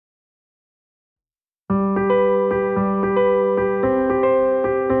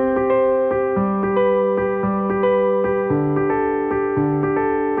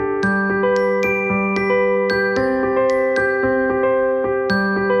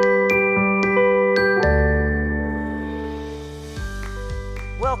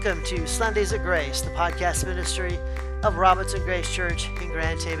Welcome to Sundays at Grace, the podcast ministry of Robinson Grace Church in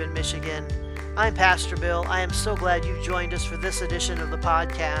Grand Haven, Michigan. I'm Pastor Bill. I am so glad you've joined us for this edition of the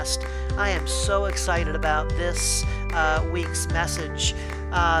podcast. I am so excited about this week's message.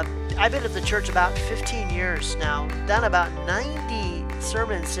 I've been at the church about 15 years now, done about 90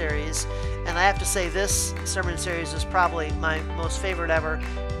 sermon series, and I have to say this sermon series is probably my most favorite ever,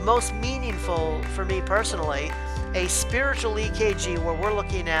 most meaningful for me personally. A spiritual EKG where we're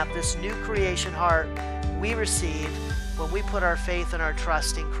looking at this new creation heart we receive when we put our faith and our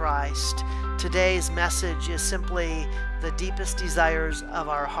trust in Christ. Today's message is simply the deepest desires of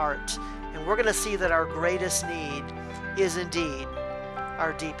our heart. And we're going to see that our greatest need is indeed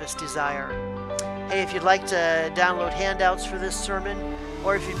our deepest desire. Hey, if you'd like to download handouts for this sermon,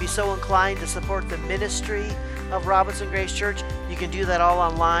 or if you'd be so inclined to support the ministry of Robinson Grace Church, you can do that all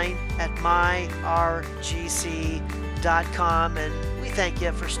online at myrgc.com. And we thank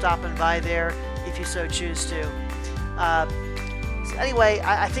you for stopping by there if you so choose to. Anyway,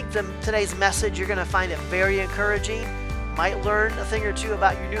 I think today's message, you're going to find it very encouraging. Might learn a thing or two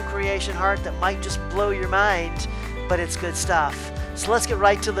about your new creation heart that might just blow your mind, but it's good stuff. So let's get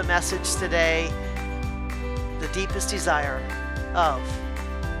right to the message today. The deepest desire of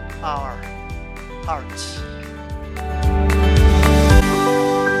our hearts.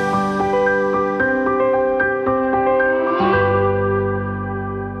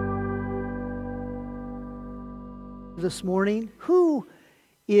 This morning, who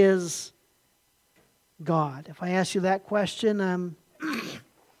is God? If I ask you that question,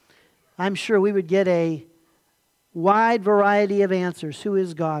 I'm sure we would get a wide variety of answers. Who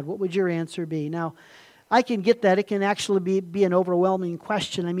is God? What would your answer be? Now, I can get that. It can actually be an overwhelming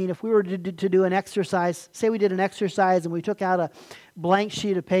question. I mean, if we were to do an exercise, say we did an exercise and we took out a blank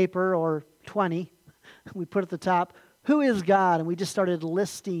sheet of paper or 20, we put at the top, who is God? And we just started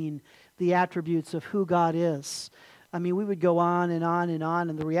listing the attributes of who God is. I mean, we would go on and on and on,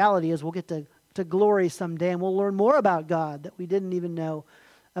 and the reality is we'll get to glory someday, and we'll learn more about God that we didn't even know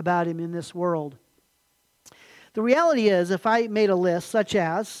about Him in this world. The reality is, if I made a list such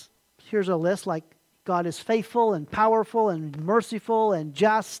as, here's a list like God is faithful and powerful and merciful and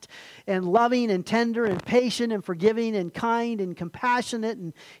just and loving and tender and patient and forgiving and kind and compassionate,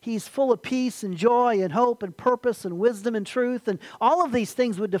 and He's full of peace and joy and hope and purpose and wisdom and truth, and all of these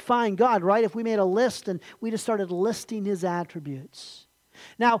things would define God, right? If we made a list and we just started listing His attributes.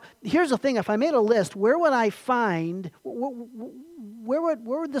 Now, here's the thing. If I made a list, where would I find, where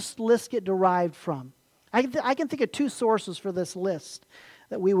would this list get derived from? I can think of two sources for this list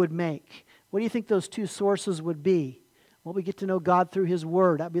that we would make. What do you think those two sources would be? Well, we get to know God through His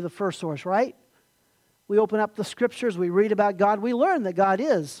Word. That would be the first source, right? We open up the Scriptures, we read about God, we learn that God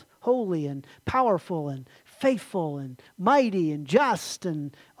is holy and powerful and faithful and mighty and just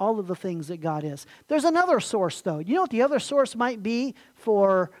and all of the things that God is. There's another source, though. You know what the other source might be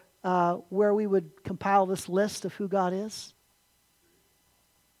for where we would compile this list of who God is?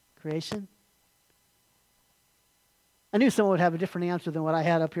 Creation. I knew someone would have a different answer than what I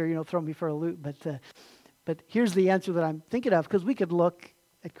had up here, throw me for a loop. But here's the answer that I'm thinking of, because we could look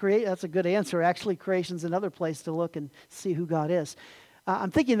at create. That's a good answer. Actually, creation's another place to look and see who God is.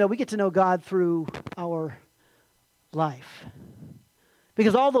 I'm thinking, though, we get to know God through our life.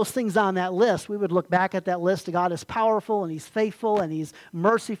 Because all those things on that list, we would look back at that list. God is powerful, and He's faithful, and He's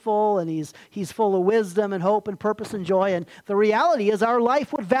merciful, and He's full of wisdom and hope and purpose and joy. And the reality is our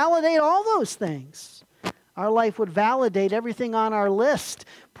life would validate all those things. Our life would validate everything on our list,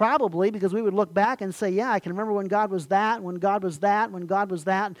 probably, because we would look back and say, yeah, I can remember when God was that, when God was that, when God was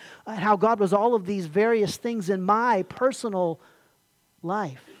that, and how God was all of these various things in my personal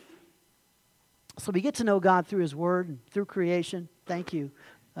life. So we get to know God through His Word and through creation. Thank you,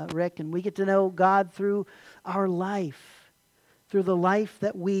 Rick. And we get to know God through our life, through the life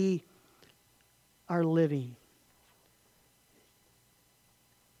that we are living.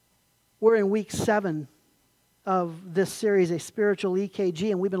 We're in week 7 of this series, A Spiritual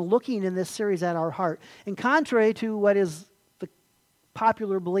EKG, and we've been looking in this series at our heart. And contrary to what is the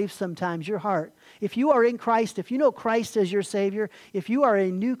popular belief sometimes, your heart, if you are in Christ, if you know Christ as your Savior, if you are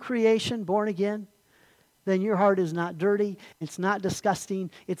a new creation, born again, then your heart is not dirty, it's not disgusting,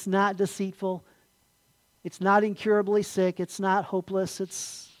 it's not deceitful, it's not incurably sick, it's not hopeless,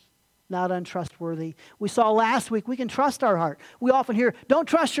 it's not untrustworthy. We saw last week we can trust our heart. We often hear, don't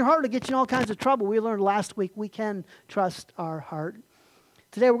trust your heart, it'll get you in all kinds of trouble. We learned last week we can trust our heart.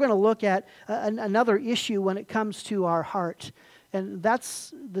 Today we're going to look at another issue when it comes to our heart. And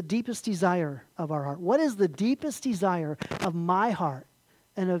that's the deepest desire of our heart. What is the deepest desire of my heart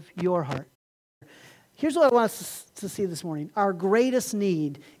and of your heart? Here's what I want us to see this morning. Our greatest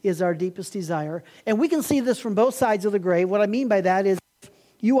need is our deepest desire. And we can see this from both sides of the grave. What I mean by that is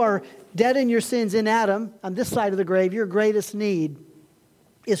you are dead in your sins in Adam. On this side of the grave, your greatest need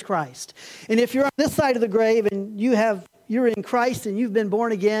is Christ. And if you're on this side of the grave and you're in Christ and you've been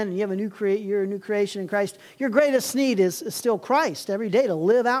born again and you have you're a new creation in Christ, your greatest need is still Christ every day, to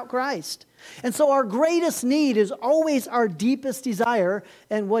live out Christ. And so our greatest need is always our deepest desire.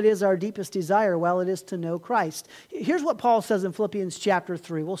 And what is our deepest desire? Well, it is to know Christ. Here's what Paul says in Philippians chapter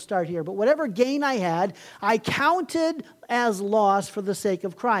 3. We'll start here. But whatever gain I had, I counted as loss for the sake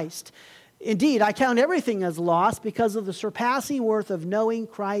of Christ. Indeed, I count everything as loss because of the surpassing worth of knowing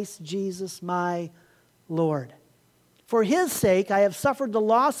Christ Jesus my Lord. For his sake I have suffered the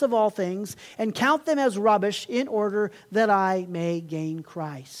loss of all things and count them as rubbish in order that I may gain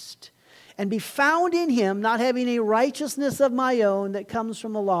Christ and be found in him, not having a righteousness of my own that comes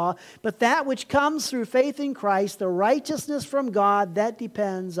from the law, but that which comes through faith in Christ, the righteousness from God that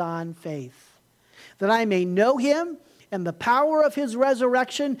depends on faith, that I may know him and the power of his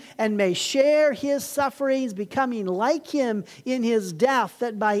resurrection, and may share his sufferings, becoming like him in his death,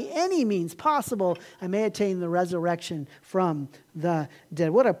 that by any means possible I may attain the resurrection from the dead.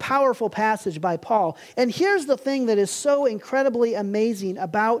 What a powerful passage by Paul. And here's the thing that is so incredibly amazing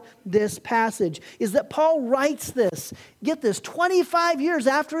about this passage, is that Paul writes this, get this, 25 years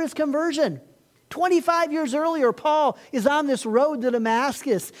after his conversion. 25 years earlier, Paul is on this road to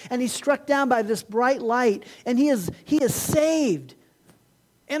Damascus, and he's struck down by this bright light, and he is saved,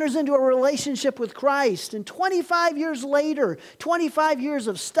 enters into a relationship with Christ. And 25 years later, 25 years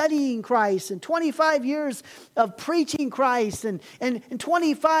of studying Christ, and 25 years of preaching Christ, and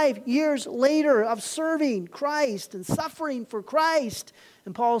 25 years later of serving Christ and suffering for Christ.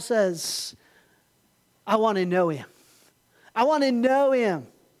 And Paul says, I want to know him. I want to know him.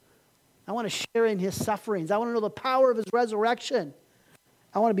 I want to share in his sufferings. I want to know the power of his resurrection.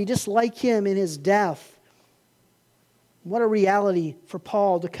 I want to be just like him in his death. What a reality for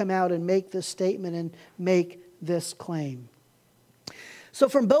Paul to come out and make this statement and make this claim. So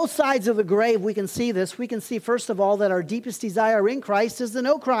from both sides of the grave, we can see this. We can see, first of all, that our deepest desire in Christ is to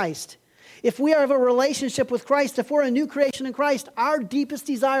know Christ. If we have a relationship with Christ, if we're a new creation in Christ, our deepest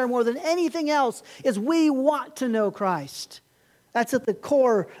desire more than anything else is we want to know Christ. That's at the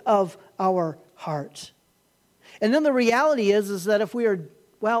core of our heart. And then the reality is that if we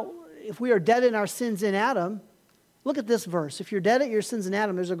are dead in our sins in Adam, look at this verse. If you're dead at your sins in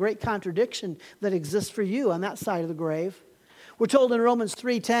Adam, there's a great contradiction that exists for you on that side of the grave. We're told in Romans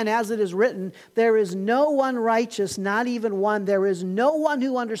 3:10, as it is written, there is no one righteous, not even one. There is no one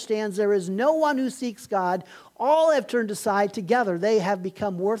who understands. There is no one who seeks God. All have turned aside together. They have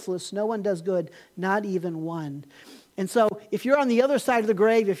become worthless. No one does good, not even one. And so if you're on the other side of the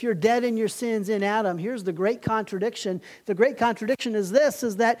grave, if you're dead in your sins in Adam, here's the great contradiction. The great contradiction is this,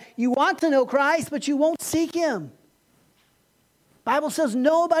 is that you want to know Christ, but you won't seek him. The Bible says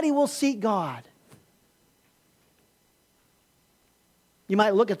nobody will seek God. You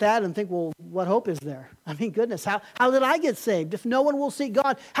might look at that and think, well, what hope is there? I mean, goodness, how did I get saved? If no one will seek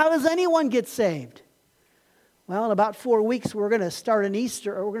God, how does anyone get saved? Well, in about 4 weeks, we're going to start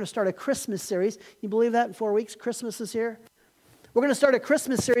a Christmas series. You believe that in 4 weeks? Christmas is here. We're going to start a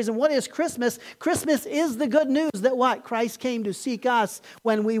Christmas series. And what is Christmas? Christmas is the good news that what? Christ came to seek us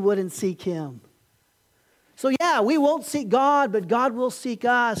when we wouldn't seek him. So yeah, we won't seek God, but God will seek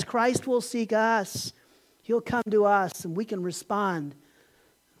us. Christ will seek us. He'll come to us and we can respond.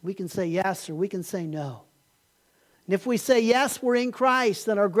 We can say yes or we can say no. And if we say yes, we're in Christ,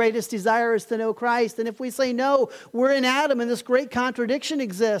 then our greatest desire is to know Christ. And if we say no, we're in Adam, and this great contradiction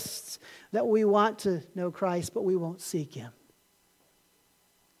exists, that we want to know Christ, but we won't seek him.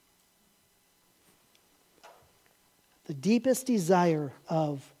 The deepest desire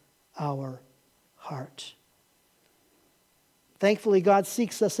of our heart. Thankfully, God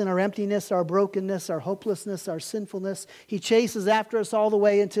seeks us in our emptiness, our brokenness, our hopelessness, our sinfulness. He chases after us all the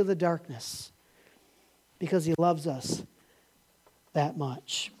way into the darkness, because he loves us that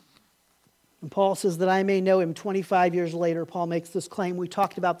much. And Paul says that I may know him. 25 years later, Paul makes this claim. We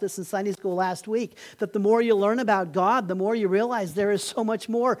talked about this in Sunday school last week, that the more you learn about God, the more you realize there is so much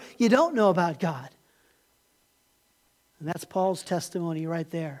more you don't know about God. And that's Paul's testimony right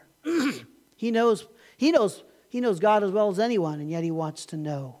there. He knows God as well as anyone, and yet he wants to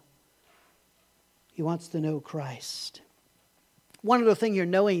know. He wants to know Christ. One other thing you're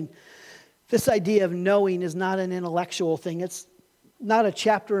knowing, this idea of knowing is not an intellectual thing. It's not a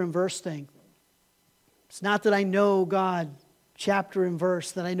chapter and verse thing. It's not that I know God chapter and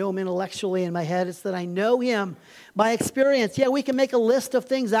verse, that I know him intellectually in my head. It's that I know him by experience. Yeah, we can make a list of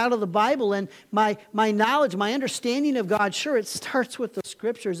things out of the Bible, and my knowledge, my understanding of God, sure, it starts with the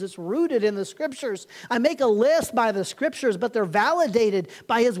Scriptures. It's rooted in the Scriptures. I make a list by the Scriptures, but they're validated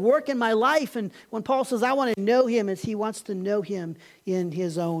by his work in my life. And when Paul says, I want to know him, it's he wants to know him in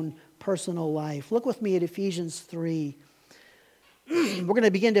his own personal life. Look with me at Ephesians 3. We're going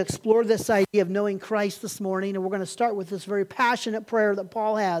to begin to explore this idea of knowing Christ this morning, and we're going to start with this very passionate prayer that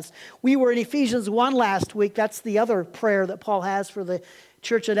Paul has. We were in Ephesians 1 last week. That's the other prayer that Paul has for the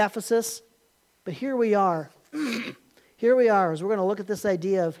church at Ephesus. But here we are. Here we are as we're going to look at this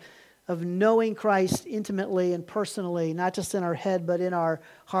idea of knowing Christ intimately and personally, not just in our head, but in our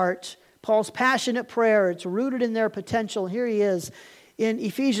heart. Paul's passionate prayer, it's rooted in their potential. Here he is in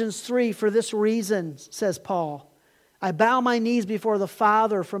Ephesians 3, for this reason, says Paul. I bow my knees before the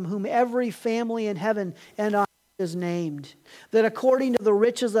Father, from whom every family in heaven and on earth is named, that according to the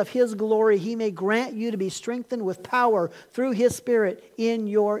riches of his glory he may grant you to be strengthened with power through his Spirit in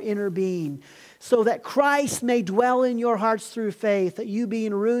your inner being, so that Christ may dwell in your hearts through faith, that you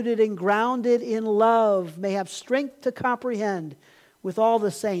being rooted and grounded in love may have strength to comprehend with all the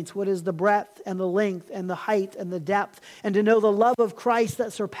saints what is the breadth and the length and the height and the depth, and to know the love of Christ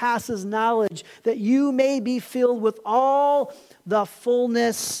that surpasses knowledge, that you may be filled with all the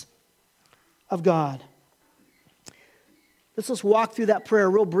fullness of God. Let's just walk through that prayer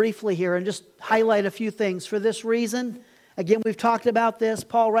real briefly here and just highlight a few things. For this reason, again, we've talked about this.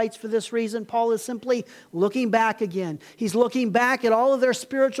 Paul writes, for this reason. Paul is simply looking back again. He's looking back at all of their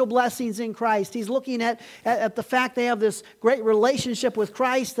spiritual blessings in Christ. He's looking at the fact they have this great relationship with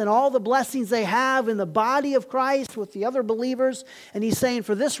Christ and all the blessings they have in the body of Christ with the other believers. And he's saying,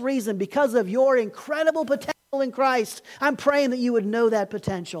 for this reason, because of your incredible potential in Christ, I'm praying that you would know that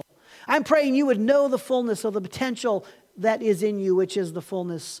potential. I'm praying you would know the fullness of the potential that is in you, which is the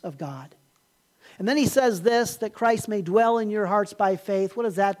fullness of God. And then he says this, that Christ may dwell in your hearts by faith. What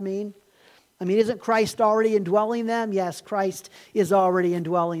does that mean? I mean, isn't Christ already indwelling them? Yes, Christ is already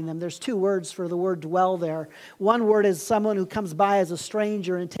indwelling them. There's two words for the word dwell there. One word is someone who comes by as a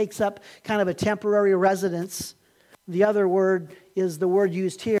stranger and takes up kind of a temporary residence. The other word is the word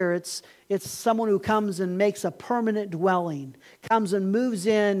used here. It's someone who comes and makes a permanent dwelling, comes and moves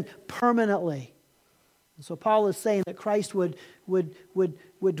in permanently. And so Paul is saying that Christ would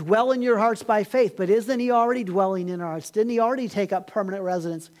dwell in your hearts by faith. But isn't he already dwelling in our hearts? Didn't he already take up permanent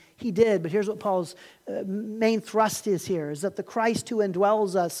residence? He did. But here's what Paul's main thrust is here, is that the Christ who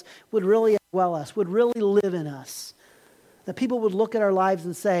indwells us would really indwell us, would really live in us. That people would look at our lives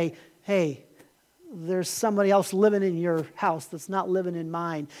and say, hey, there's somebody else living in your house that's not living in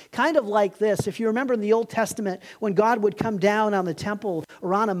mine. Kind of like this. If you remember in the Old Testament, when God would come down on the temple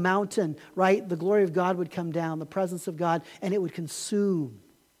or on a mountain, right? The glory of God would come down, the presence of God, and it would consume.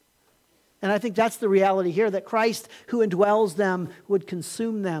 And I think that's the reality here, that Christ who indwells them would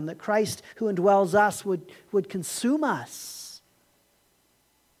consume them, that Christ who indwells us would consume us,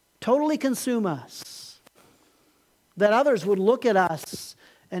 totally consume us, that others would look at us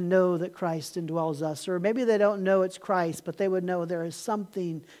and know that Christ indwells us. Or maybe they don't know it's Christ, but they would know there is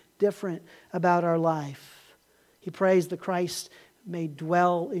something different about our life. He prays that Christ may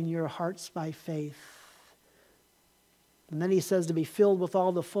dwell in your hearts by faith. And then he says to be filled with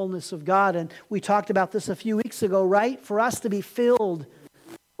all the fullness of God. And we talked about this a few weeks ago, right? For us to be filled,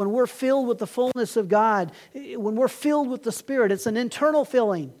 when we're filled with the fullness of God, when we're filled with the Spirit, it's an internal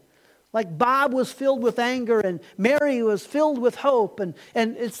filling. Like Bob was filled with anger and Mary was filled with hope. And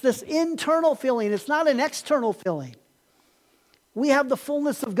it's this internal filling. It's not an external filling. We have the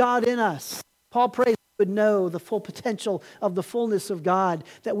fullness of God in us. Paul prays we would know the full potential of the fullness of God,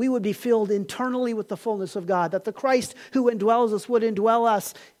 that we would be filled internally with the fullness of God, that the Christ who indwells us would indwell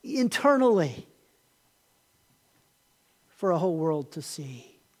us internally for a whole world to see.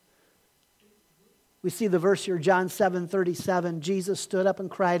 We see the verse here, John 7:37. Jesus stood up and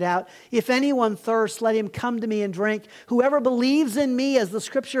cried out, if anyone thirsts, let him come to me and drink. Whoever believes in me, as the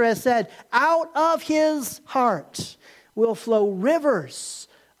scripture has said, out of his heart will flow rivers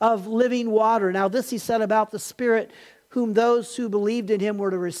of living water. Now this he said about the Spirit, whom those who believed in him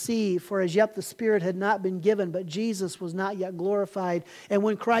were to receive. For as yet the Spirit had not been given, but Jesus was not yet glorified. And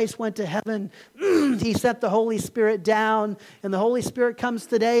when Christ went to heaven, he sent the Holy Spirit down. And the Holy Spirit comes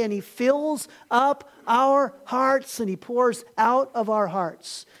today and he fills up our hearts and he pours out of our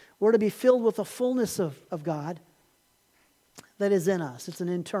hearts. We're to be filled with the fullness of God that is in us. It's an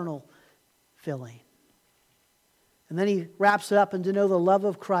internal filling. And then he wraps it up, and to know the love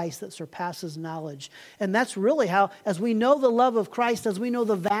of Christ that surpasses knowledge. And that's really how, as we know the love of Christ, as we know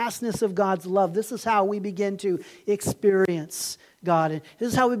the vastness of God's love, this is how we begin to experience God. And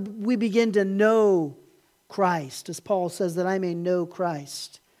this is how we begin to know Christ, as Paul says, that I may know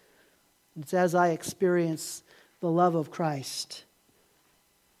Christ. It's as I experience the love of Christ,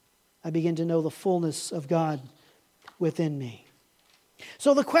 I begin to know the fullness of God within me.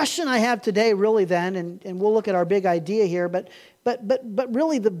 So the question I have today really then, and we'll look at our big idea here, but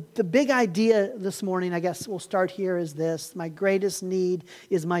really the big idea this morning, I guess we'll start here, is this: my greatest need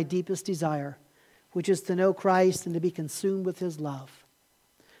is my deepest desire, which is to know Christ and to be consumed with His love.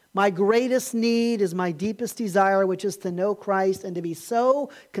 My greatest need is my deepest desire, which is to know Christ and to be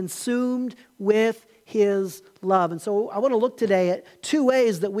so consumed with His love. And so I want to look today at two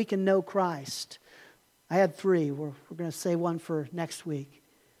ways that we can know Christ. I had three. We're going to say one for next week.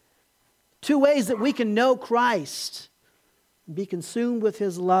 Two ways that we can know Christ and be consumed with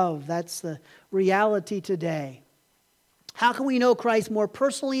His love. That's the reality today. How can we know Christ more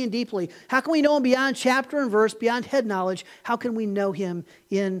personally and deeply? How can we know Him beyond chapter and verse, beyond head knowledge? How can we know Him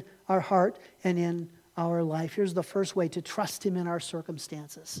in our heart and in our life? Here's the first way: to trust Him in our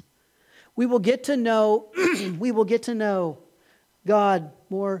circumstances. We will get to know God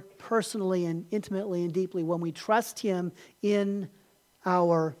more personally and intimately and deeply when we trust Him in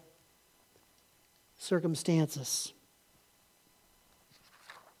our circumstances.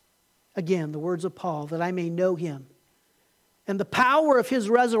 Again, the words of Paul, that I may know Him and the power of His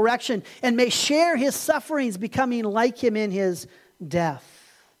resurrection, and may share His sufferings, becoming like Him in His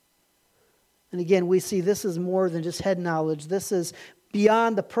death. And again, we see this is more than just head knowledge. This is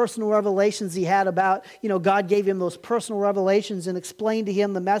beyond the personal revelations he had about, God gave him those personal revelations and explained to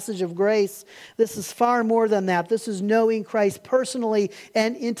him the message of grace. This is far more than that. This is knowing Christ personally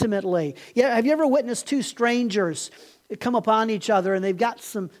and intimately. Yeah, have you ever witnessed two strangers come upon each other and they've got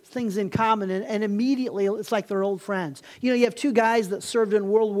some things in common, and immediately it's like they're old friends? You have two guys that served in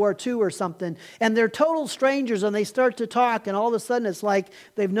World War II or something, and they're total strangers, and they start to talk, and all of a sudden it's like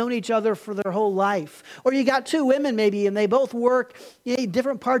they've known each other for their whole life. Or you got two women maybe, and they both work in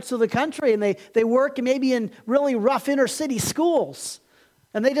different parts of the country, and they work maybe in really rough inner city schools.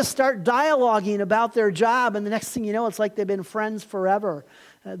 And they just start dialoguing about their job, and the next thing you know, it's like they've been friends forever.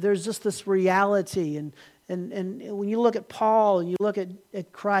 There's just this reality. And when you look at Paul and you look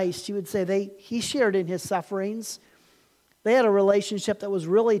at Christ, you would say he shared in His sufferings. They had a relationship that was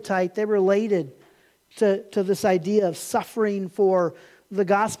really tight. They related to this idea of suffering for the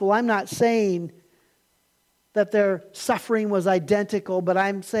gospel. I'm not saying that their suffering was identical, but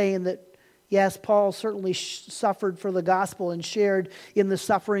I'm saying that, yes, Paul certainly suffered for the gospel and shared in the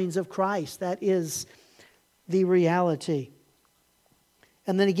sufferings of Christ. That is the reality.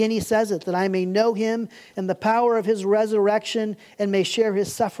 And then again he says it, that I may know Him and the power of His resurrection, and may share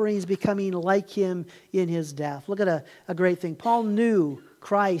His sufferings, becoming like Him in His death. Look at a great thing. Paul knew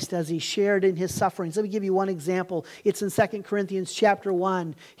Christ as he shared in His sufferings. Let me give you one example. It's in 2 Corinthians chapter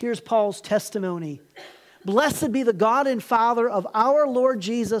 1. Here's Paul's testimony. Blessed be the God and Father of our Lord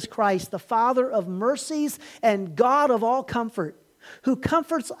Jesus Christ, the Father of mercies and God of all comfort, who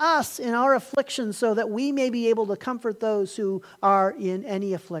comforts us in our affliction, so that we may be able to comfort those who are in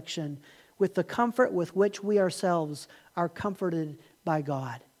any affliction with the comfort with which we ourselves are comforted by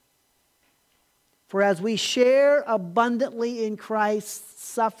God. For as we share abundantly in Christ's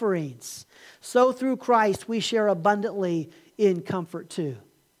sufferings, so through Christ we share abundantly in comfort too.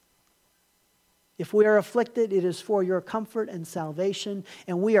 If we are afflicted, it is for your comfort and salvation.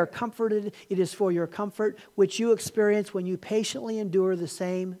 And we are comforted, it is for your comfort, which you experience when you patiently endure the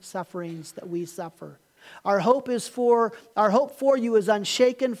same sufferings that we suffer. Our hope for you is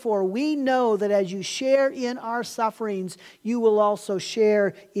unshaken, for we know that as you share in our sufferings, you will also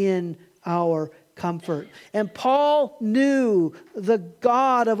share in our comfort. And Paul knew the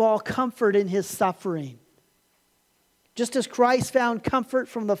God of all comfort in his suffering. Just as Christ found comfort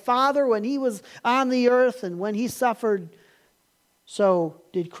from the Father when He was on the earth and when He suffered, so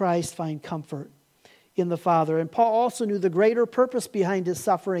did Christ find comfort in the Father. And Paul also knew the greater purpose behind His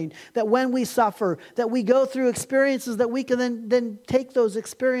suffering, that when we suffer, that we go through experiences, that we can then take those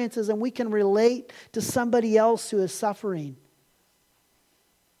experiences and we can relate to somebody else who is suffering.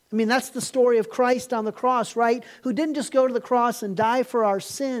 I mean, that's the story of Christ on the cross, right? Who didn't just go to the cross and die for our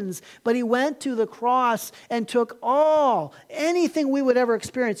sins, but He went to the cross and took anything we would ever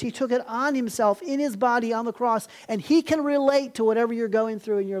experience. He took it on Himself in His body on the cross, and He can relate to whatever you're going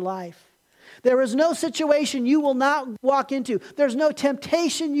through in your life. There is no situation you will not walk into. There's no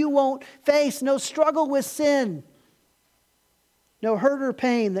temptation you won't face, no struggle with sin, no hurt or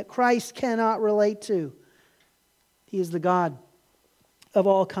pain that Christ cannot relate to. He is the God of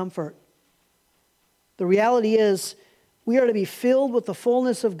all comfort. The reality is, we are to be filled with the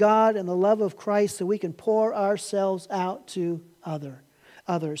fullness of God and the love of Christ so we can pour ourselves out to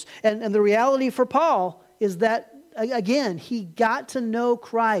others. And the reality for Paul is that, again, he got to know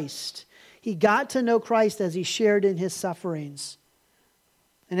Christ. He got to know Christ as he shared in his sufferings.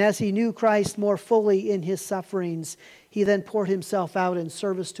 And as he knew Christ more fully in his sufferings, he then poured himself out in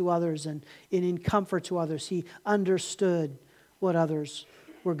service to others and in comfort to others. He understood what others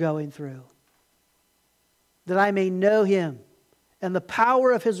were going through. That I may know him and the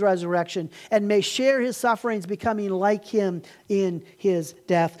power of his resurrection, and may share his sufferings, becoming like him in his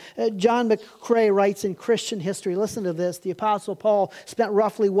death. John McCrae writes in Christian history, listen to this, the Apostle Paul spent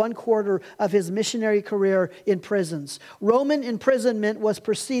roughly 1/4 of his missionary career in prisons. Roman imprisonment was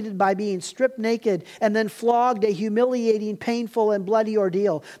preceded by being stripped naked and then flogged, a humiliating, painful, and bloody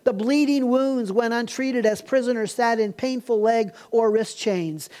ordeal. The bleeding wounds went untreated as prisoners sat in painful leg or wrist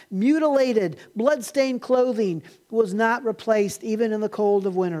chains. Mutilated, blood-stained clothing was not replaced even in the cold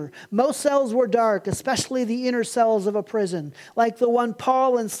of winter. Most cells were dark, especially the inner cells of a prison, like the one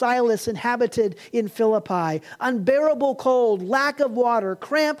Paul and Silas inhabited in Philippi. Unbearable cold, lack of water,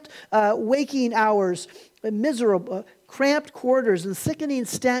 cramped waking hours, miserable, cramped quarters, and sickening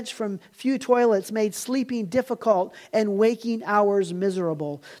stench from few toilets made sleeping difficult and waking hours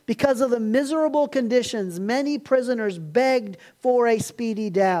miserable. Because of the miserable conditions, many prisoners begged for a speedy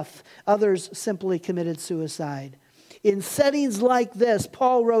death. Others simply committed suicide. In settings like this,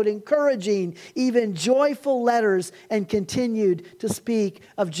 Paul wrote encouraging, even joyful letters and continued to speak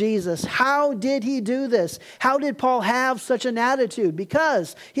of Jesus. How did he do this? How did Paul have such an attitude?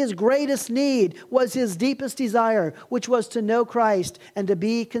 Because his greatest need was his deepest desire, which was to know Christ and to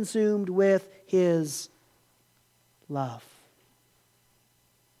be consumed with his love.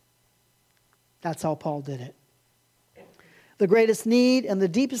 That's how Paul did it. The greatest need and the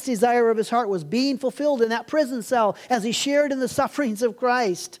deepest desire of his heart was being fulfilled in that prison cell as he shared in the sufferings of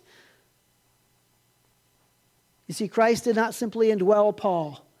Christ. You see, Christ did not simply indwell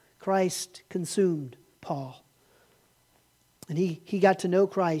Paul. Christ consumed Paul. And he got to know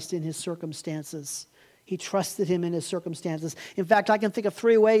Christ in his circumstances. He trusted him in his circumstances. In fact, I can think of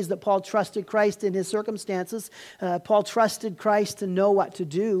 3 ways that Paul trusted Christ in his circumstances. Paul trusted Christ to know what to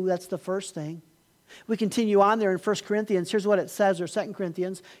do. That's the first thing. We continue on there in 1 Corinthians. Here's what it says, or 2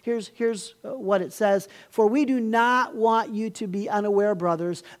 Corinthians. Here's what it says. For we do not want you to be unaware,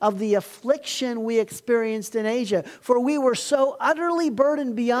 brothers, of the affliction we experienced in Asia. For we were so utterly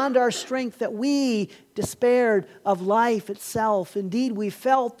burdened beyond our strength that we despaired of life itself. Indeed, we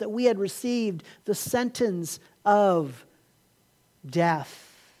felt that we had received the sentence of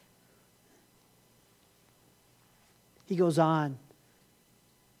death. He goes on.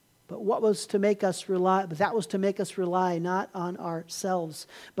 But that was to make us rely not on ourselves,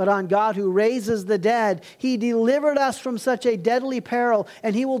 but on God who raises the dead. He delivered us from such a deadly peril,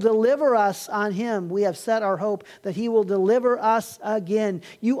 and he will deliver us. On him we have set our hope that he will deliver us again.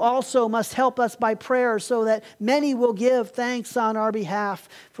 You also must help us by prayer so that many will give thanks on our behalf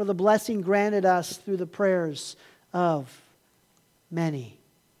for the blessing granted us through the prayers of many.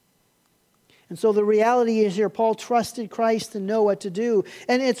 And so the reality is here, Paul trusted Christ to know what to do.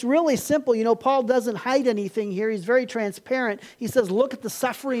 And it's really simple. You know, Paul doesn't hide anything here. He's very transparent. He says, look at the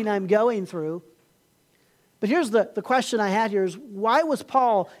suffering I'm going through. But here's the question I had here is, why was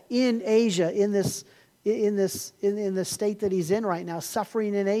Paul in Asia, in the state that he's in right now,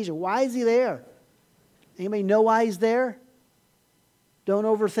 suffering in Asia? Why is he there? Anybody know why he's there? Don't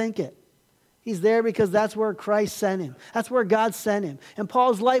overthink it. He's there because that's where Christ sent him. That's where God sent him. And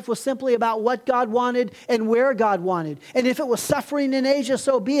Paul's life was simply about what God wanted and where God wanted. And if it was suffering in Asia,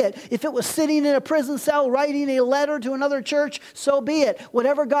 so be it. If it was sitting in a prison cell writing a letter to another church, so be it.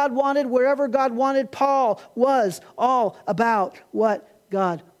 Whatever God wanted, wherever God wanted, Paul was all about what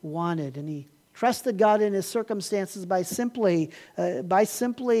God wanted. And he trusted God in his circumstances by simply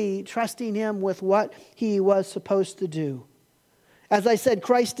trusting him with what he was supposed to do. As I said,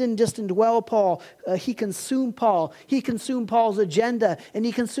 Christ didn't just indwell Paul. He consumed Paul. He consumed Paul's agenda, and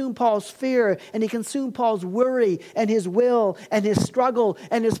he consumed Paul's fear, and he consumed Paul's worry, and his will, and his struggle,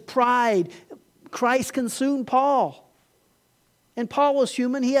 and his pride. Christ consumed Paul. And Paul was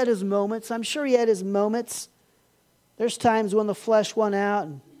human. He had his moments. I'm sure he had his moments. There's times when the flesh won out,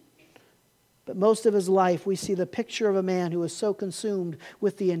 but most of his life, we see the picture of a man who was so consumed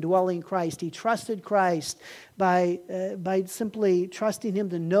with the indwelling Christ. He trusted Christ by simply trusting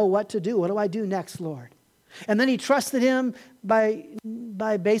him to know what to do. What do I do next, Lord? And then he trusted him by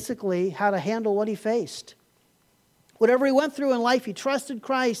basically how to handle what he faced. Whatever he went through in life, he trusted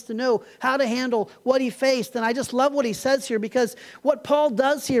Christ to know how to handle what he faced. And I just love what he says here, because what Paul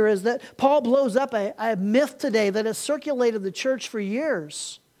does here is that Paul blows up a myth today that has circulated the church for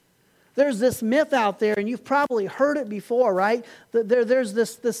years. There's this myth out there, and you've probably heard it before, right? There's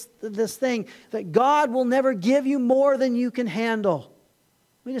this thing that God will never give you more than you can handle.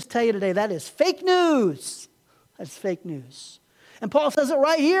 Let me just tell you today, that is fake news. That's fake news. And Paul says it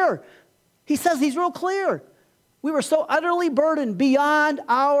right here. He says, he's real clear. We were so utterly burdened beyond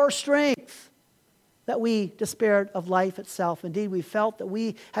our strength that we despaired of life itself. Indeed, we felt that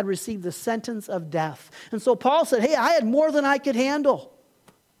we had received the sentence of death. And so Paul said, hey, I had more than I could handle.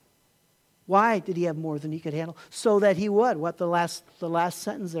 Why did he have more than he could handle? So that he would. What the last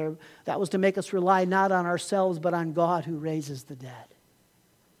sentence there, that was to make us rely not on ourselves, but on God who raises the dead.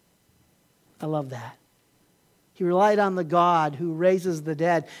 I love that. He relied on the God who raises the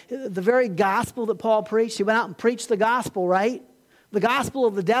dead. The very gospel that Paul preached, he went out and preached the gospel, right? The gospel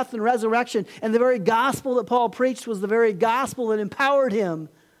of the death and resurrection. And the very gospel that Paul preached was the very gospel that empowered him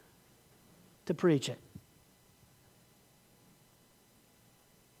to preach it.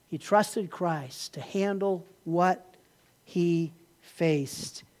 He trusted Christ to handle what he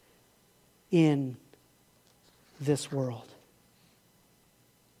faced in this world.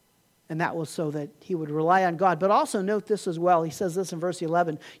 And that was so that he would rely on God. But also note this as well. He says this in verse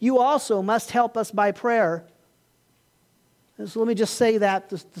 11. You also must help us by prayer. And so let me just say that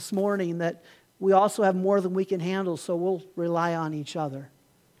this morning, that we also have more than we can handle, so we'll rely on each other.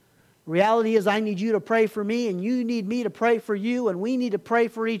 Reality is, I need you to pray for me, and you need me to pray for you, and we need to pray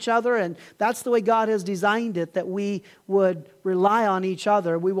for each other. And that's the way God has designed it, that we would rely on each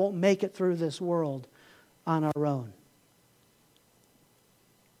other. We won't make it through this world on our own.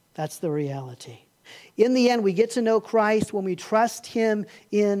 That's the reality. In the end, we get to know Christ when we trust him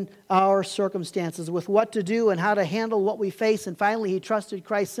in our circumstances, with what to do and how to handle what we face. And finally, he trusted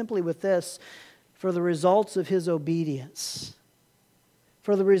Christ simply with this, for the results of his obedience.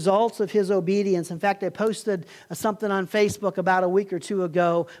 For the results of his obedience. In fact, I posted something on Facebook about a week or two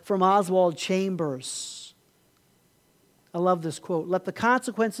ago from Oswald Chambers. I love this quote. Let the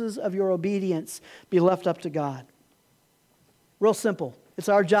consequences of your obedience be left up to God. Real simple. It's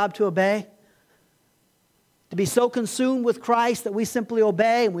our job to obey. To be so consumed with Christ that we simply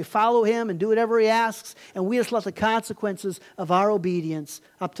obey and we follow him and do whatever he asks, and we just let the consequences of our obedience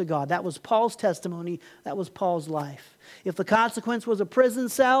up to God. That was Paul's testimony. That was Paul's life. If the consequence was a prison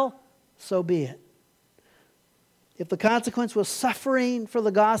cell, so be it. If the consequence was suffering for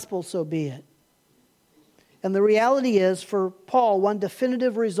the gospel, so be it. And the reality is, for Paul, one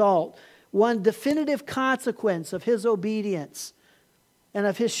definitive result, one definitive consequence of his obedience and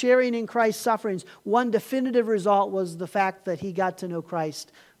of his sharing in Christ's sufferings, one definitive result was the fact that he got to know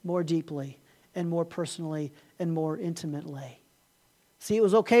Christ more deeply and more personally and more intimately. See, it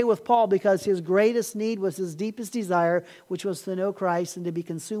was okay with Paul because his greatest need was his deepest desire, which was to know Christ and to be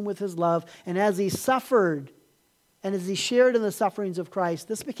consumed with his love. And as he suffered and as he shared in the sufferings of Christ,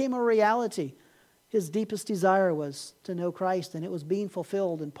 this became a reality. His deepest desire was to know Christ, and it was being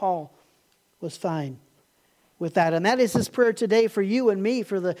fulfilled, and Paul was fine with that. And that is his prayer today for you and me,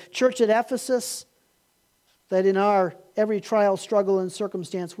 for the church at Ephesus, that in our every trial, struggle, and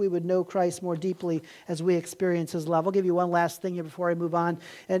circumstance, we would know Christ more deeply as we experience his love. I'll give you one last thing here before I move on.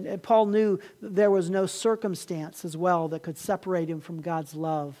 And Paul knew there was no circumstance as well that could separate him from God's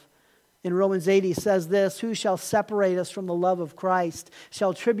love. In Romans 8, he says this, who shall separate us from the love of Christ?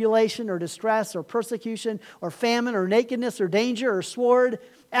 Shall tribulation or distress or persecution or famine or nakedness or danger or sword?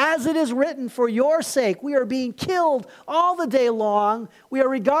 As it is written, for your sake we are being killed all the day long. We are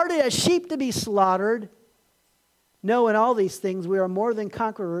regarded as sheep to be slaughtered. No, in all these things we are more than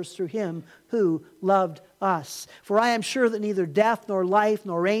conquerors through him who loved us. For I am sure that neither death, nor life,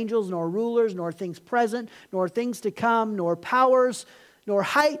 nor angels, nor rulers, nor things present, nor things to come, nor powers, nor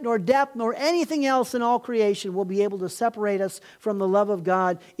height, nor depth, nor anything else in all creation will be able to separate us from the love of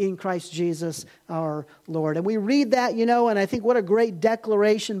God in Christ Jesus our Lord. And we read that, and I think what a great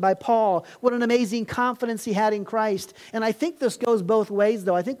declaration by Paul. What an amazing confidence he had in Christ. And I think this goes both ways,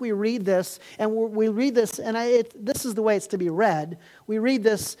 though. I think we read this, and this is the way it's to be read. We read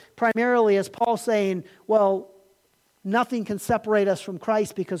this primarily as Paul saying, well, nothing can separate us from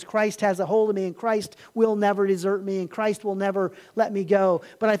Christ because Christ has a hold of me, and Christ will never desert me, and Christ will never let me go.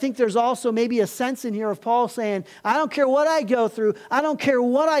 But I think there's also maybe a sense in here of Paul saying, I don't care what I go through. I don't care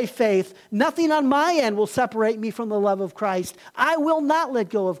what I face. Nothing on my end will separate me from the love of Christ. I will not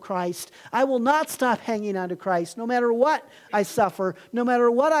let go of Christ. I will not stop hanging on to Christ, no matter what I suffer, no matter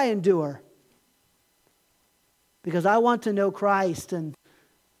what I endure. Because I want to know Christ, and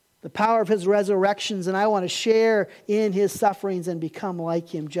the power of his resurrections, and I want to share in his sufferings and become like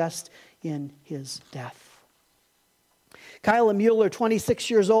him just in his death. Kyla Mueller, 26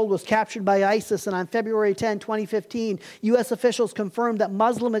 years old, was captured by ISIS, and on February 10, 2015, U.S. officials confirmed that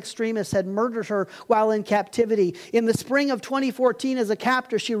Muslim extremists had murdered her while in captivity. In the spring of 2014, as a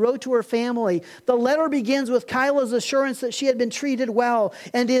captor, she wrote to her family. The letter begins with Kyla's assurance that she had been treated well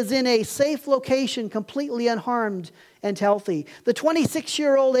and is in a safe location, completely unharmed and healthy. The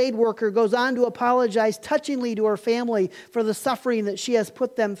 26-year-old aid worker goes on to apologize touchingly to her family for the suffering that she has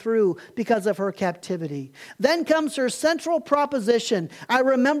put them through because of her captivity. Then comes her central proposition. I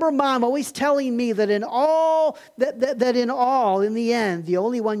remember Mom always telling me that in all, in the end, the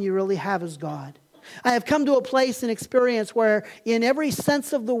only one you really have is God. I have come to a place and experience where in every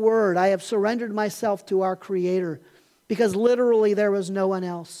sense of the word, I have surrendered myself to our Creator, because literally there was no one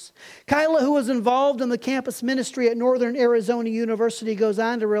else. Kyla, who was involved in the campus ministry at Northern Arizona University, goes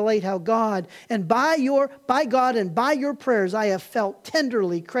on to relate how God, and by God and by your prayers, I have felt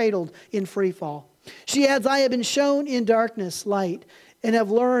tenderly cradled in free fall. She adds, I have been shown in darkness light and have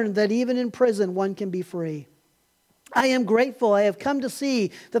learned that even in prison one can be free. I am grateful. I have come to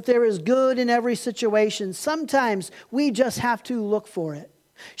see that there is good in every situation. Sometimes we just have to look for it.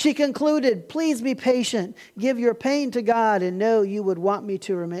 She concluded, please be patient, give your pain to God, and know you would want me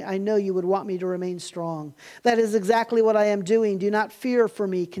to remain. I know you would want me to remain strong. That is exactly what I am doing. Do not fear for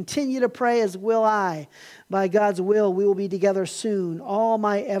me. Continue to pray as will I. By God's will, we will be together soon. All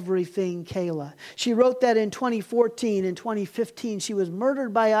my everything, Kayla. She wrote that in 2014. In 2015, she was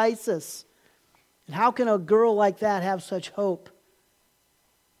murdered by ISIS. And how can a girl like that have such hope,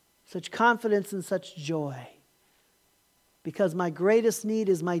 such confidence, and such joy? Because my greatest need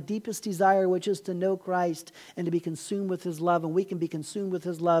is my deepest desire, which is to know Christ and to be consumed with his love. And we can be consumed with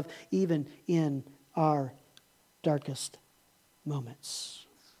his love even in our darkest moments.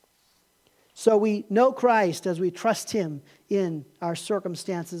 So we know Christ as we trust him in our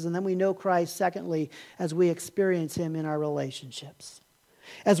circumstances. And then we know Christ, secondly, as we experience him in our relationships.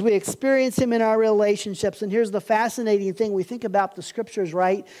 As we experience him in our relationships. And here's the fascinating thing. We think about the scriptures,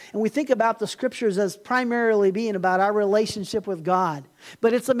 right? And we think about the scriptures as primarily being about our relationship with God.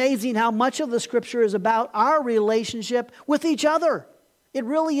 But it's amazing how much of the scripture is about our relationship with each other. It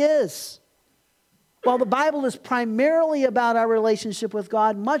really is. While the Bible is primarily about our relationship with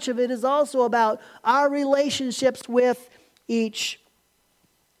God, much of it is also about our relationships with each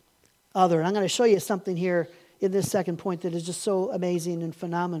other. And I'm going to show you something here in this second point that is just so amazing and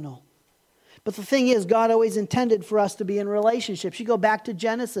phenomenal. But the thing is, God always intended for us to be in relationships. You go back to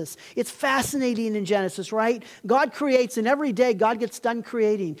Genesis. It's fascinating in Genesis, right? God creates, and every day God gets done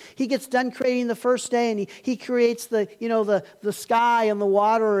creating. He gets done creating the first day, and he creates the sky and the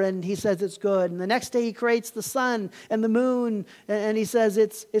water, and he says it's good. And the next day he creates the sun and the moon, and he says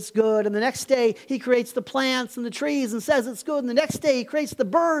it's good. And the next day he creates the plants and the trees and says it's good. And the next day he creates the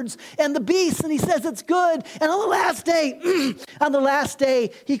birds and the beasts, and he says it's good. And on the last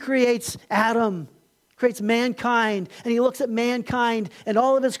day, he creates Adam, creates mankind, and he looks at mankind and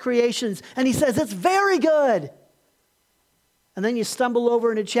all of his creations, and he says, it's very good. And then you stumble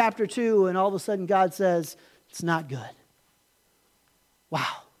over into chapter 2, and all of a sudden God says, it's not good. Wow.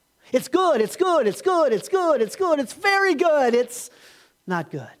 It's good, it's good, it's good, it's good, it's good, it's very good, it's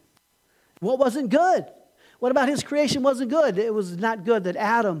not good. What wasn't good? What about his creation wasn't good? It was not good that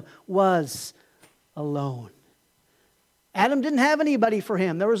Adam was alone. Adam didn't have anybody for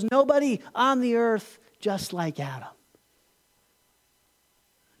him. There was nobody on the earth just like Adam.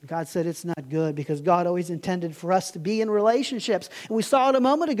 God said it's not good because God always intended for us to be in relationships. And we saw it a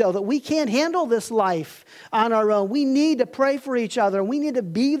moment ago that we can't handle this life on our own. We need to pray for each other, and we need to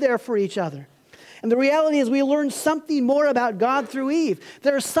be there for each other. And the reality is we learn something more about God through Eve.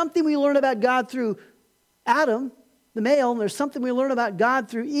 There's something we learn about God through Adam, the male, and there's something we learn about God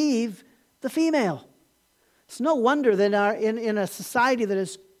through Eve, the female. It's no wonder that in a society that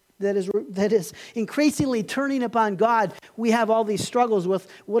is increasingly turning upon God, we have all these struggles with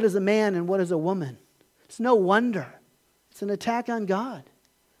what is a man and what is a woman. It's no wonder. It's an attack on God.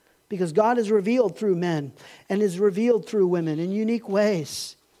 Because God is revealed through men and is revealed through women in unique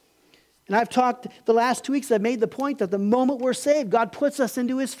ways. And I've talked, the last 2 weeks, I've made the point that the moment we're saved, God puts us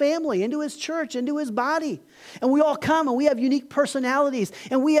into his family, into his church, into his body. And we all come and we have unique personalities,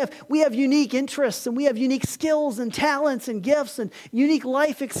 and we have unique interests, and we have unique skills and talents and gifts and unique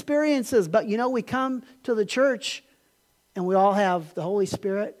life experiences. But we come to the church and we all have the Holy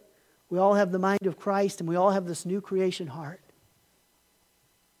Spirit, we all have the mind of Christ, and we all have this new creation heart.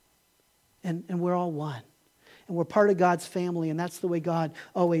 And we're all one. And we're part of God's family, and that's the way God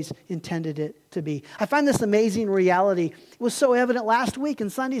always intended it to be. I find this amazing reality. It was so evident last week in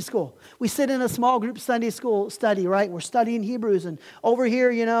Sunday school. We sit in a small group Sunday school study, right? We're studying Hebrews, and over here,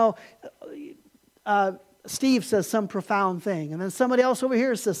 Steve says some profound thing, and then somebody else over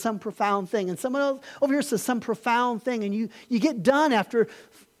here says some profound thing, and someone else over here says some profound thing, and you get done after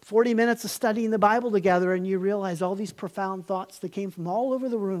 40 minutes of studying the Bible together, and you realize all these profound thoughts that came from all over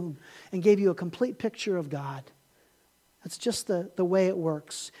the room and gave you a complete picture of God. That's just the way it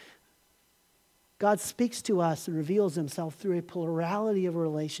works. God speaks to us and reveals himself through a plurality of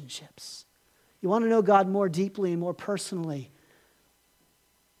relationships. You want to know God more deeply and more personally?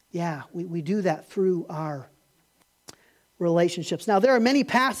 Yeah, we do that through our relationships. Now, there are many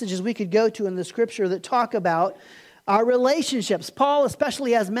passages we could go to in the Scripture that talk about our relationships. Paul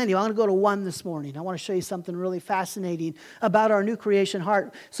especially has many. I'm going to go to one this morning. I want to show you something really fascinating about our new creation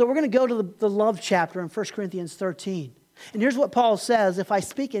heart. So we're going to go to the love chapter in 1 Corinthians 13. And here's what Paul says: if I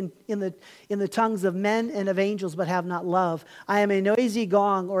speak in the tongues of men and of angels but have not love, I am a noisy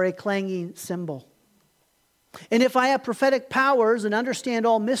gong or a clanging cymbal. And if I have prophetic powers and understand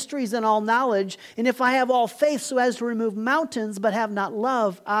all mysteries and all knowledge, and if I have all faith so as to remove mountains but have not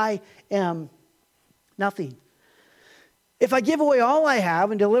love, I am nothing. If I give away all I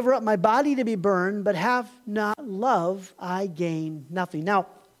have and deliver up my body to be burned but have not love, I gain nothing. Now,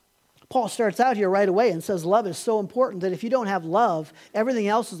 Paul starts out here right away and says love is so important that if you don't have love, everything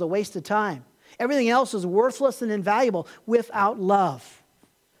else is a waste of time. Everything else is worthless and invaluable without love.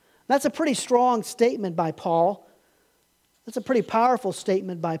 That's a pretty strong statement by Paul. That's a pretty powerful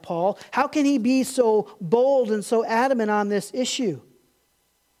statement by Paul. How can he be so bold and so adamant on this issue?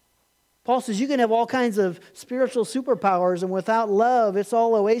 Paul says you can have all kinds of spiritual superpowers, and without love, it's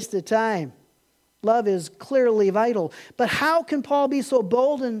all a waste of time. Love is clearly vital. But how can Paul be so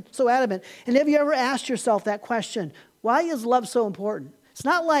bold and so adamant? And have you ever asked yourself that question? Why is love so important? It's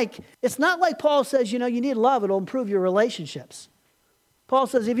not like Paul says, you need love, it'll improve your relationships. Paul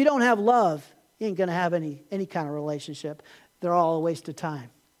says if you don't have love, you ain't going to have any kind of relationship. They're all a waste of time.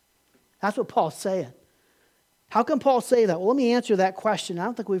 That's what Paul's saying. How can Paul say that? Well, let me answer that question. I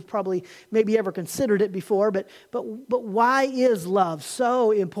don't think we've probably maybe ever considered it before, but why is love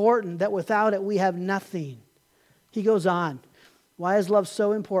so important that without it we have nothing? He goes on. Why is love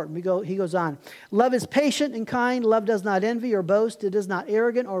so important? He goes on. Love is patient and kind. Love does not envy or boast. It is not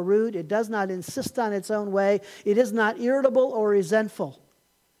arrogant or rude. It does not insist on its own way. It is not irritable or resentful.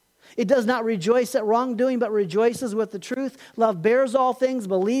 It does not rejoice at wrongdoing, but rejoices with the truth. Love bears all things,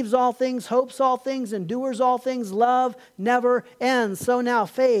 believes all things, hopes all things, endures all things. Love never ends. So now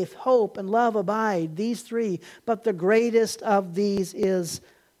faith, hope, and love abide, these three. But the greatest of these is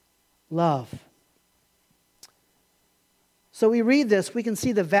love. So we read this, we can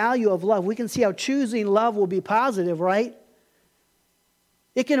see the value of love. We can see how choosing love will be positive, right?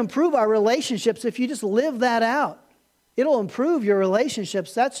 It can improve our relationships if you just live that out. It'll improve your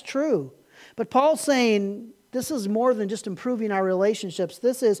relationships. That's true. But Paul's saying this is more than just improving our relationships.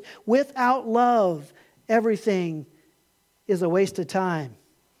 This is without love, everything is a waste of time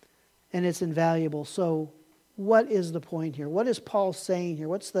and it's invaluable. So what is the point here? What is Paul saying here?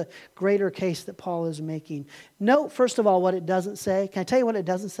 What's the greater case that Paul is making? Note, first of all, what it doesn't say. Can I tell you what it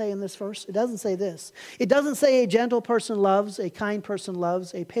doesn't say in this verse? It doesn't say this. It doesn't say a gentle person loves, a kind person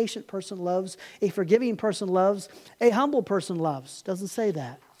loves, a patient person loves, a forgiving person loves, a humble person loves. It doesn't say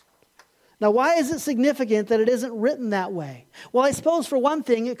that. Now, why is it significant that it isn't written that way? Well, I suppose for one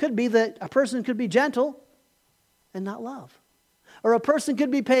thing, it could be that a person could be gentle and not love. Or a person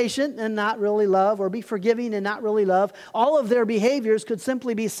could be patient and not really love, or be forgiving and not really love. All of their behaviors could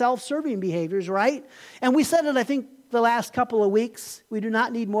simply be self-serving behaviors, right? And we said it, I think, the last couple of weeks. We do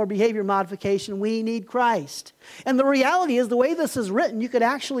not need more behavior modification. We need Christ. And the reality is, the way this is written, you could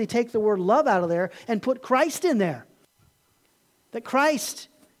actually take the word love out of there and put Christ in there. That Christ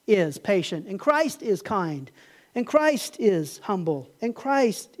is patient, and Christ is kind, and Christ is humble, and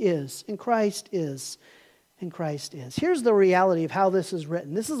Christ is, and Christ is. And Christ is. Here's the reality of how this is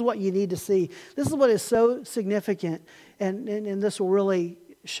written. This is what you need to see. This is what is so significant, and this will really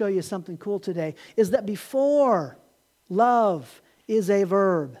show you something cool today, is that before love is a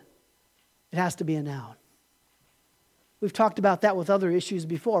verb, it has to be a noun. We've talked about that with other issues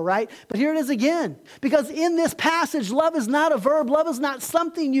before, right? But here it is again. Because in this passage, love is not a verb. Love is not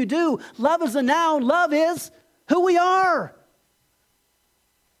something you do. Love is a noun. Love is who we are.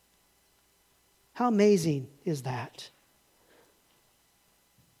 How amazing is that?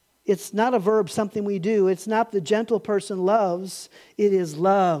 It's not a verb, something we do. It's not the gentle person loves. It is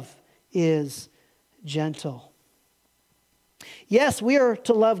love is gentle. Yes, we are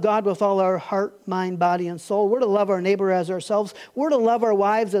to love God with all our heart, mind, body, and soul. We're to love our neighbor as ourselves. We're to love our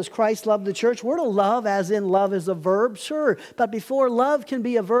wives as Christ loved the church. We're to love as in love is a verb, sure. But before love can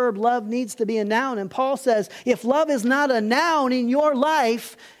be a verb, love needs to be a noun. And Paul says, if love is not a noun in your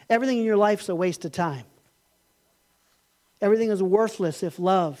life, everything in your life is a waste of time. Everything is worthless if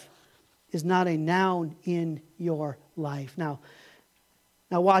love is not a noun in your life. Now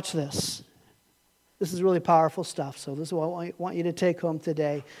watch this. This is really powerful stuff, so this is what I want you to take home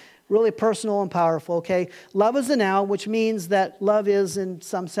today. Really personal and powerful, okay? Love is a noun, which means that love is, in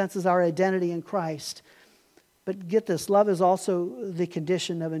some senses, our identity in Christ. But get this, love is also the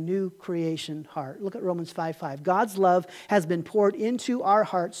condition of a new creation heart. Look at Romans 5:5. God's love has been poured into our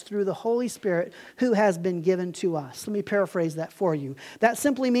hearts through the Holy Spirit who has been given to us. Let me paraphrase that for you. That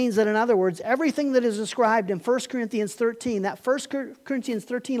simply means that, in other words, everything that is described in 1 Corinthians 13, that 1 Corinthians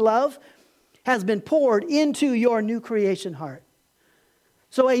 13 love, has been poured into your new creation heart.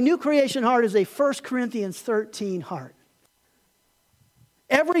 So a new creation heart is a 1 Corinthians 13 heart.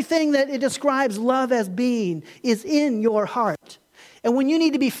 Everything that it describes love as being is in your heart. And when you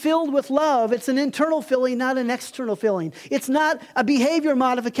need to be filled with love, it's an internal filling, not an external filling. It's not a behavior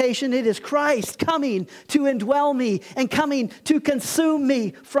modification. It is Christ coming to indwell me and coming to consume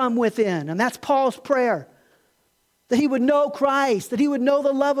me from within. And that's Paul's prayer. That he would know Christ, that he would know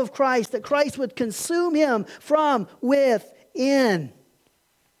the love of Christ, that Christ would consume him from within.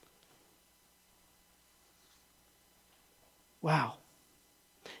 Wow.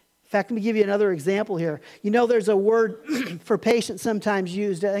 In fact, let me give you another example here. You know, there's a word for patient sometimes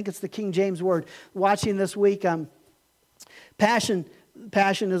used. I think it's the King James word. Watching this week,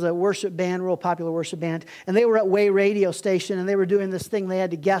 Passion is a worship band, real popular worship band. And they were at Way radio station, and they were doing this thing. They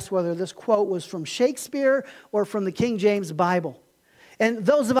had to guess whether this quote was from Shakespeare or from the King James Bible. And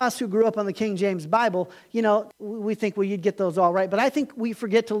those of us who grew up on the King James Bible, you know, we think, well, you'd get those all right. But I think we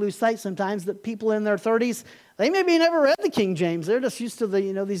forget to lose sight sometimes that people in their 30s, they maybe never read the King James. They're just used to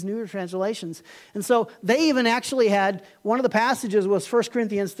these newer translations. And so they even actually had, one of the passages was 1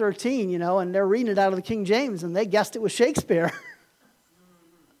 Corinthians 13, and they're reading it out of the King James, and they guessed it was Shakespeare.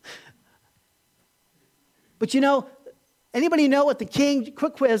 But anybody know what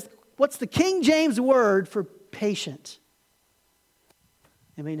quick quiz, what's the King James word for patient?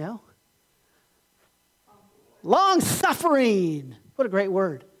 Anybody know? Long-suffering. What a great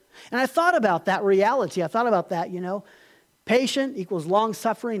word. And I thought about that reality. I thought about that, patient equals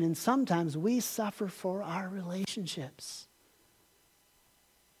long-suffering, and sometimes we suffer for our relationships.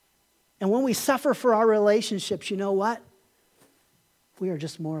 And when we suffer for our relationships, you know what? We are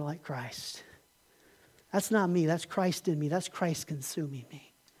just more like Christ. That's not me. That's Christ in me. That's Christ consuming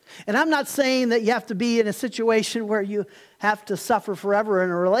me. And I'm not saying that you have to be in a situation where you have to suffer forever in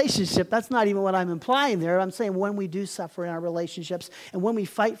a relationship. That's not even what I'm implying there. I'm saying when we do suffer in our relationships and when we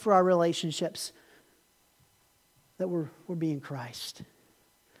fight for our relationships, that we're being Christ.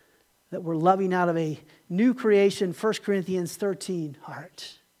 That we're loving out of a new creation, 1 Corinthians 13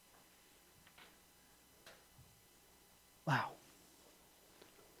 heart. Wow.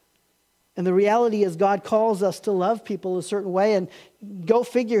 And the reality is God calls us to love people a certain way. And go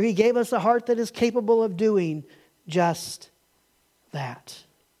figure, He gave us a heart that is capable of doing just that.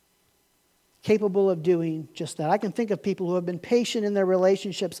 Capable of doing just that. I can think of people who have been patient in their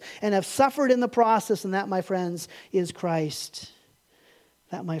relationships and have suffered in the process. And that, my friends, is Christ.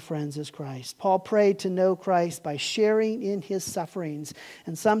 That, my friends, is Christ. Paul prayed to know Christ by sharing in His sufferings.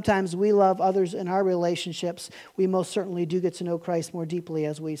 And sometimes we love others in our relationships. We most certainly do get to know Christ more deeply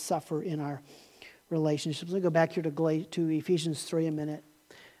as we suffer in our relationships. Let me go back here to Ephesians 3 a minute.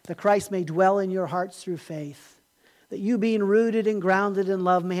 That Christ may dwell in your hearts through faith. That you, being rooted and grounded in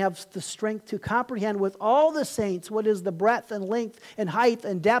love, may have the strength to comprehend with all the saints what is the breadth and length and height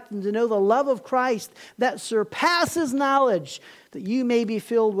and depth, and to know the love of Christ that surpasses knowledge, that you may be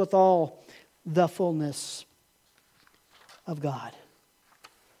filled with all the fullness of God.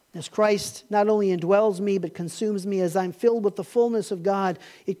 As Christ not only indwells me, but consumes me as I'm filled with the fullness of God,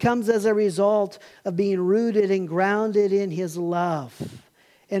 it comes as a result of being rooted and grounded in His love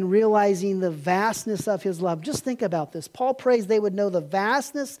and realizing the vastness of His love. Just think about this. Paul prays they would know the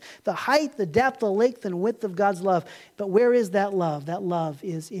vastness, the height, the depth, the length, and width of God's love. But where is that love? That love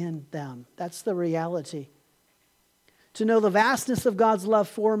is in them. That's the reality. To know the vastness of God's love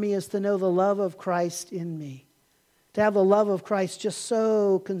for me is to know the love of Christ in me. To have the love of Christ just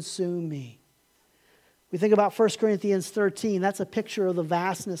so consume me. We think about 1 Corinthians 13. That's a picture of the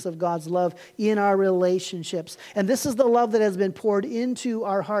vastness of God's love in our relationships. And this is the love that has been poured into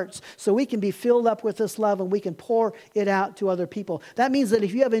our hearts so we can be filled up with this love and we can pour it out to other people. That means that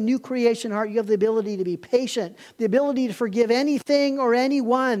if you have a new creation heart, you have the ability to be patient, the ability to forgive anything or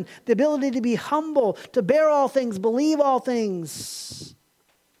anyone, the ability to be humble, to bear all things, believe all things,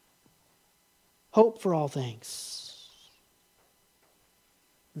 hope for all things.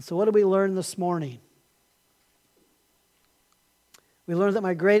 And so what did we learn this morning? We learned that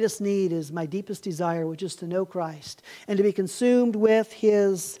my greatest need is my deepest desire, which is to know Christ and to be consumed with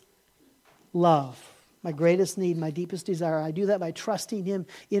His love. My greatest need, my deepest desire. I do that by trusting Him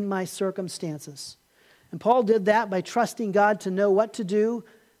in my circumstances. And Paul did that by trusting God to know what to do,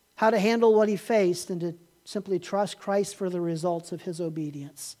 how to handle what he faced, and to simply trust Christ for the results of his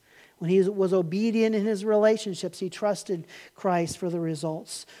obedience. When he was obedient in his relationships, he trusted Christ for the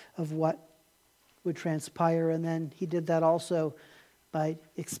results of what would transpire. And then he did that also by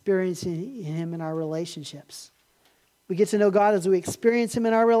experiencing Him in our relationships. We get to know God as we experience Him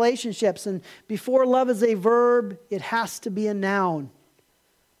in our relationships. And before love is a verb, it has to be a noun.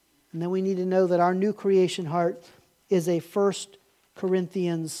 And then we need to know that our new creation heart is a 1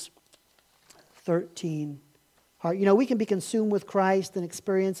 Corinthians 13 heart. You know, we can be consumed with Christ and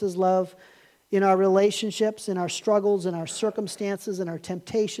experience His love in our relationships, in our struggles, in our circumstances, in our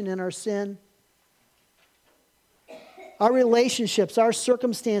temptation, in our sin. Our relationships, our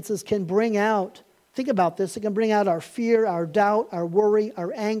circumstances can bring out, think about this, it can bring out our fear, our doubt, our worry,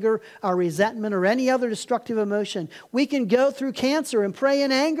 our anger, our resentment, or any other destructive emotion. We can go through cancer and pray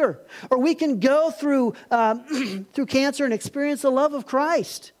in anger. Or we can go through, through cancer and experience the love of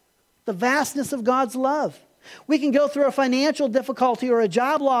Christ, the vastness of God's love. We can go through a financial difficulty or a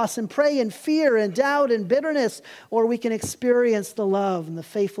job loss and pray in fear and doubt and bitterness, or we can experience the love and the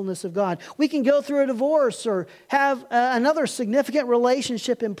faithfulness of God. We can go through a divorce or have another significant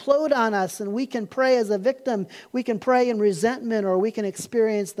relationship implode on us, and we can pray as a victim. We can pray in resentment, or we can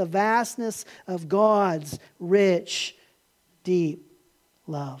experience the vastness of God's rich, deep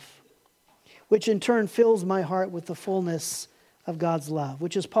love, which in turn fills my heart with the fullness of God's love,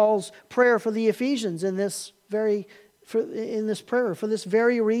 which is Paul's prayer for the Ephesians in this prayer for this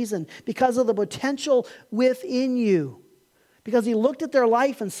very reason, because of the potential within you, because he looked at their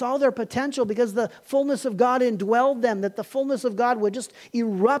life and saw their potential, because the fullness of God indwelled them, that the fullness of God would just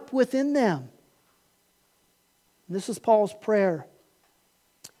erupt within them. And this is Paul's prayer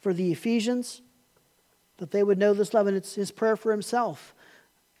for the Ephesians, that they would know this love, and it's his prayer for himself,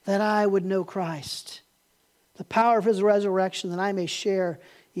 that I would know Christ, the power of His resurrection, that I may share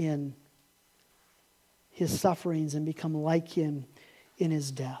in His sufferings and become like Him in His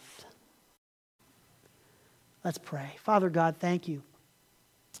death. Let's pray. Father God, thank you.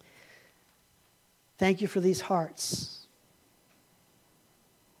 Thank you for these hearts.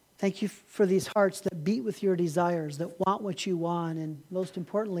 Thank you for these hearts that beat with your desires, that want what you want, and most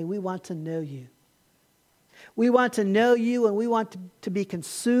importantly, we want to know you. We want to know you, and we want to be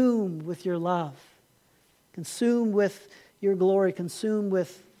consumed with your love. Consumed with your glory, consumed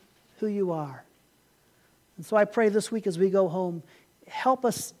with who you are. And so I pray this week as we go home, help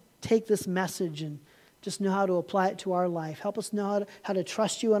us take this message and just know how to apply it to our life. Help us know how to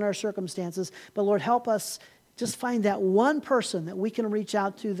trust you in our circumstances. But Lord, help us just find that one person that we can reach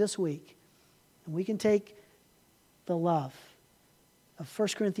out to this week. And we can take the love of 1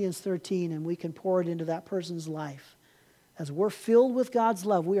 Corinthians 13 and we can pour it into that person's life. As we're filled with God's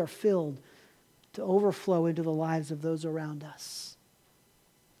love, we are filled to overflow into the lives of those around us.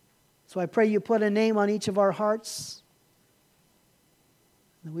 So I pray you put a name on each of our hearts,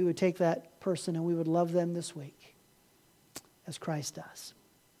 that we would take that person and we would love them this week as Christ does.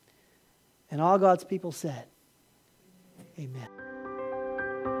 And all God's people said, amen.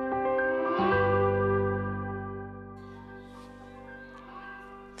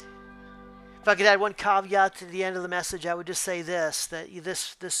 If I could add one caveat to the end of the message, I would just say this, that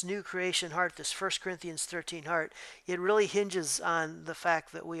this new creation heart, this 1 Corinthians 13 heart, it really hinges on the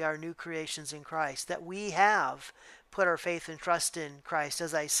fact that we are new creations in Christ, that we have put our faith and trust in Christ.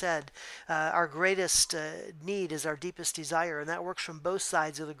 As I said, our greatest need is our deepest desire, and that works from both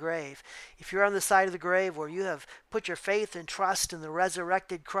sides of the grave. If you're on the side of the grave where you have put your faith and trust in the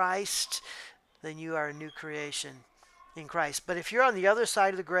resurrected Christ, then you are a new creation in Christ. But if you're on the other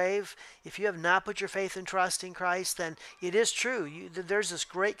side of the grave, if you have not put your faith and trust in Christ, then it is true. There's this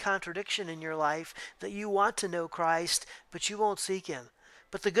great contradiction in your life that you want to know Christ, but you won't seek Him.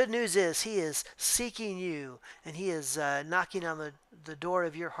 But the good news is He is seeking you, and He is knocking on the door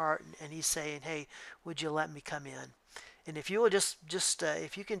of your heart, and He's saying, hey, would you let me come in? And if you will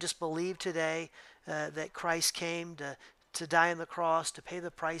if you can just believe today that Christ came to die on the cross, to pay the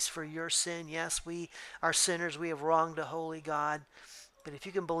price for your sin. Yes, we are sinners. We have wronged a holy God. But if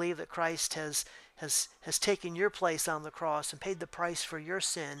you can believe that Christ has taken your place on the cross and paid the price for your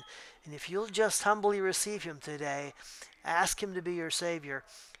sin, and if you'll just humbly receive him today, ask him to be your Savior,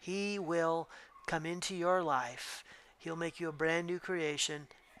 he will come into your life. He'll make you a brand new creation,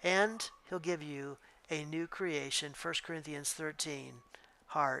 and he'll give you a new creation. 1 Corinthians 13,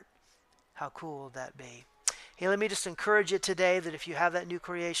 heart. How cool would that be? Hey, let me just encourage you today that if you have that new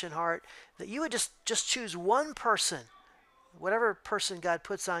creation heart, that you would just choose one person, whatever person God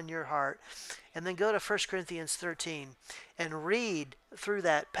puts on your heart, and then go to 1 Corinthians 13 and read through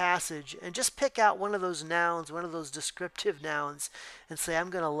that passage and just pick out one of those nouns, one of those descriptive nouns, and say, I'm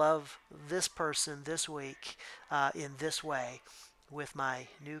going to love this person this week in this way with my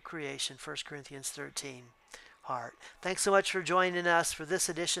new creation, 1 Corinthians 13 heart. Thanks so much for joining us for this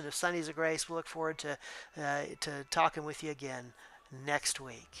edition of Sundays of Grace. We look forward to talking with you again next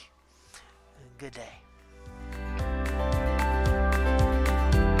week. Good day.